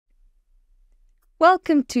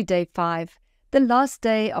Welcome to Day 5, the last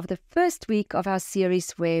day of the first week of our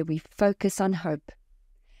series where we focus on hope.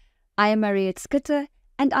 I am Mariette Skutte,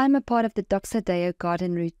 and I'm a part of the Doxa Deo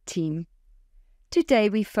Garden Route team. Today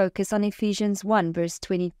we focus on Ephesians 1 verse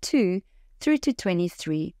 22 through to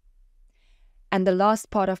 23. And the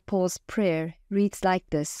last part of Paul's prayer reads like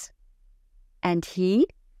this: And he,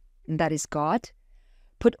 that is God,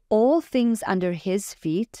 put all things under his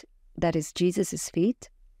feet, that is Jesus'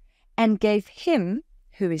 feet, and gave him,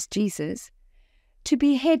 who is Jesus, to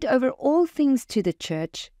be head over all things to the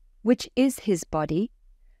church, which is his body,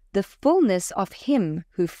 the fullness of him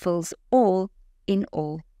who fills all in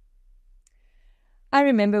all. I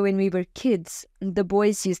remember when we were kids, the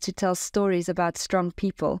boys used to tell stories about strong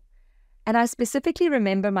people, and I specifically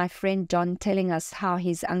remember my friend John telling us how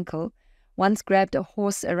his uncle once grabbed a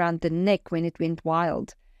horse around the neck when it went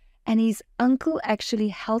wild, and his uncle actually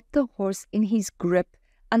held the horse in his grip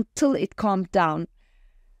until it calmed down.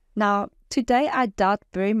 Now, today I doubt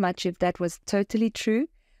very much if that was totally true,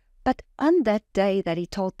 but on that day that he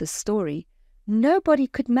told the story, nobody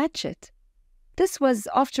could match it. This was,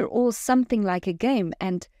 after all, something like a game,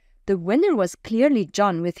 and the winner was clearly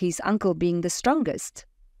John, with his uncle being the strongest.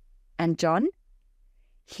 And John?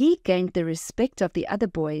 He gained the respect of the other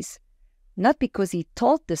boys, not because he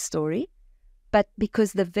told the story, but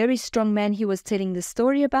because the very strong man he was telling the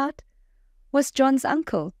story about was John's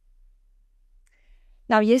uncle.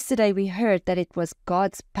 Now, yesterday we heard that it was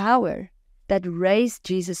God's power that raised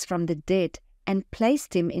Jesus from the dead and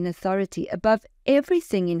placed him in authority above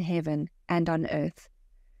everything in heaven and on earth.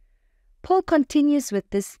 Paul continues with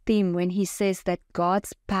this theme when he says that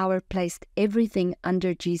God's power placed everything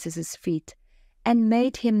under Jesus' feet and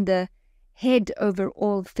made him the head over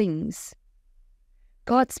all things.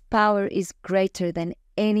 God's power is greater than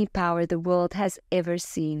any power the world has ever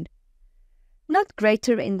seen. Not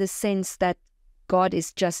greater in the sense that God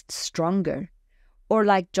is just stronger, or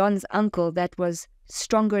like John's uncle that was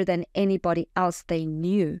stronger than anybody else they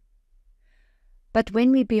knew. But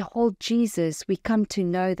when we behold Jesus, we come to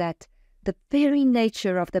know that the very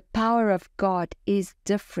nature of the power of God is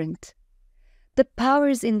different. The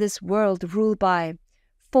powers in this world rule by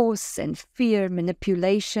force and fear,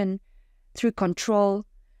 manipulation, through control.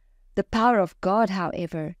 The power of God,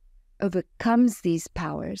 however, overcomes these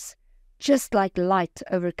powers, just like light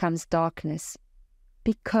overcomes darkness,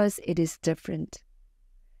 because it is different.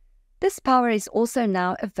 This power is also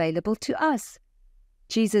now available to us.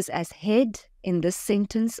 Jesus as head in this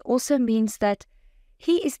sentence also means that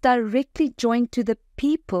he is directly joined to the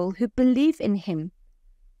people who believe in him,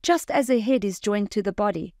 just as a head is joined to the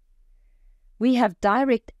body. We have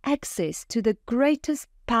direct access to the greatest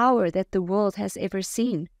power that the world has ever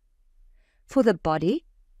seen. For the body,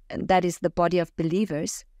 and that is the body of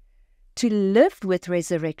believers, to live with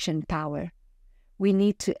resurrection power, we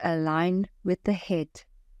need to align with the head.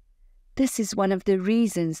 This is one of the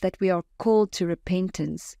reasons that we are called to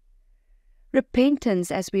repentance.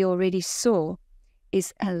 Repentance, as we already saw,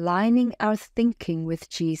 is aligning our thinking with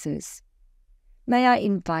Jesus. May I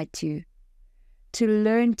invite you to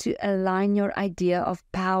learn to align your idea of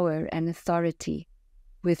power and authority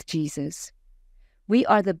with Jesus. We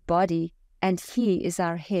are the body and he is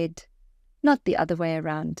our head, not the other way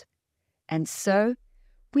around. And so,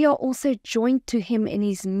 we are also joined to him in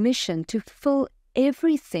his mission to fill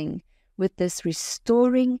everything with this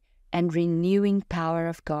restoring and renewing power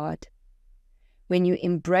of God. When you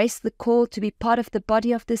embrace the call to be part of the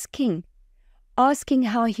body of this King, asking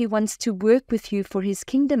how he wants to work with you for his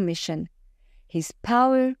kingdom mission, his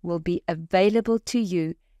power will be available to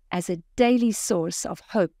you as a daily source of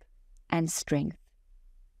hope and strength.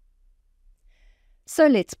 So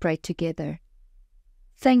let's pray together.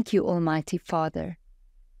 Thank you, Almighty Father.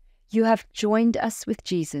 You have joined us with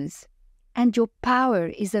Jesus, and your power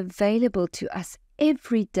is available to us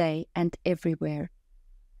every day and everywhere.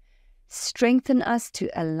 Strengthen us to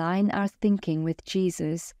align our thinking with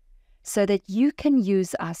Jesus so that you can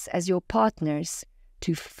use us as your partners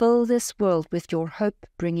to fill this world with your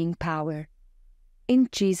hope-bringing power. In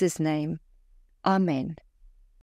Jesus' name, Amen.